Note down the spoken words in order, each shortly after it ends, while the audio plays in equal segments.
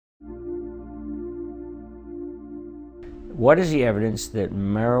What is the evidence that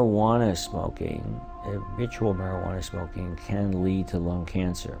marijuana smoking, habitual marijuana smoking, can lead to lung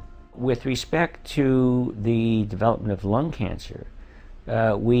cancer? With respect to the development of lung cancer,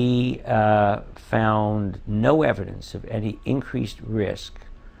 we found no evidence of any increased risk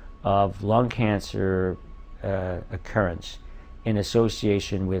of lung cancer occurrence in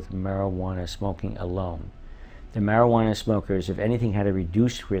association with marijuana smoking alone. The marijuana smokers, if anything, had a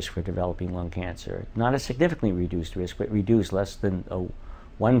reduced risk for developing lung cancer. Not a significantly reduced risk, but reduced less than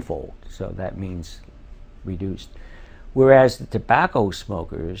one-fold, so that means reduced. Whereas the tobacco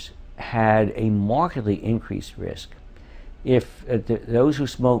smokers had a markedly increased risk. If those who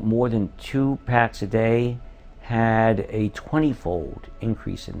smoked more than 2 packs a day had a 20-fold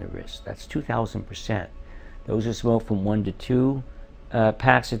increase in the risk. That's 2,000%. Those who smoked from 1 to 2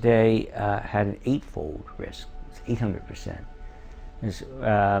 packs a day had an 8-fold risk. It's 800%.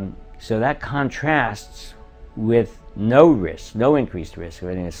 So that contrasts with no risk, no increased risk, or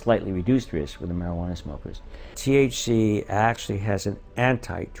a slightly reduced risk with the marijuana smokers. THC actually has an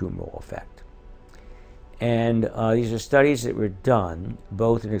anti-tumoral effect. And these are studies that were done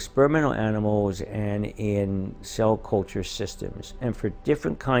both in experimental animals and in cell culture systems, and for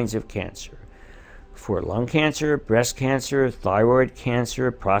different kinds of cancer. For lung cancer, breast cancer, thyroid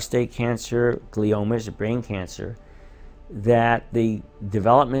cancer, prostate cancer, gliomas, brain cancer, that the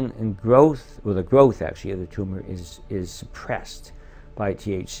development and growth, or the growth actually of the tumor is suppressed by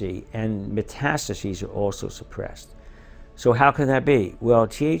THC, and metastases are also suppressed. So how can that be? Well,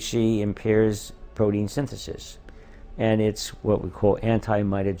 THC impairs protein synthesis, and it's what we call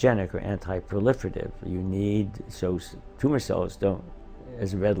anti-mitogenic or anti-proliferative. You need, so tumor cells don't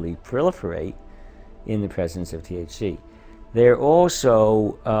as readily proliferate in the presence of THC. They're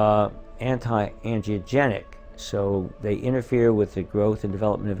also anti-angiogenic, so they interfere with the growth and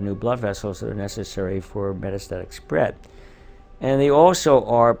development of new blood vessels that are necessary for metastatic spread. And they also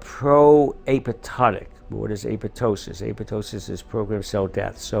are pro-apoptotic. What is apoptosis? Apoptosis is programmed cell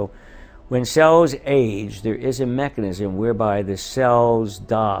death. So when cells age, there is a mechanism whereby the cells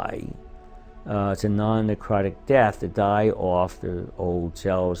die. It's a non-necrotic death to die off the old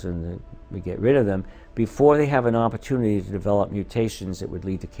cells, and we get rid of them before they have an opportunity to develop mutations that would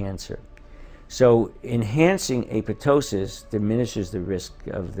lead to cancer. So enhancing apoptosis diminishes the risk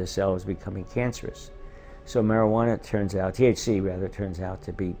of the cells becoming cancerous. So marijuana turns out, THC rather, turns out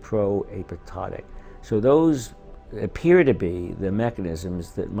to be pro-apoptotic. So those appear to be the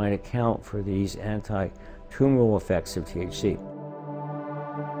mechanisms that might account for these anti-tumoral effects of THC.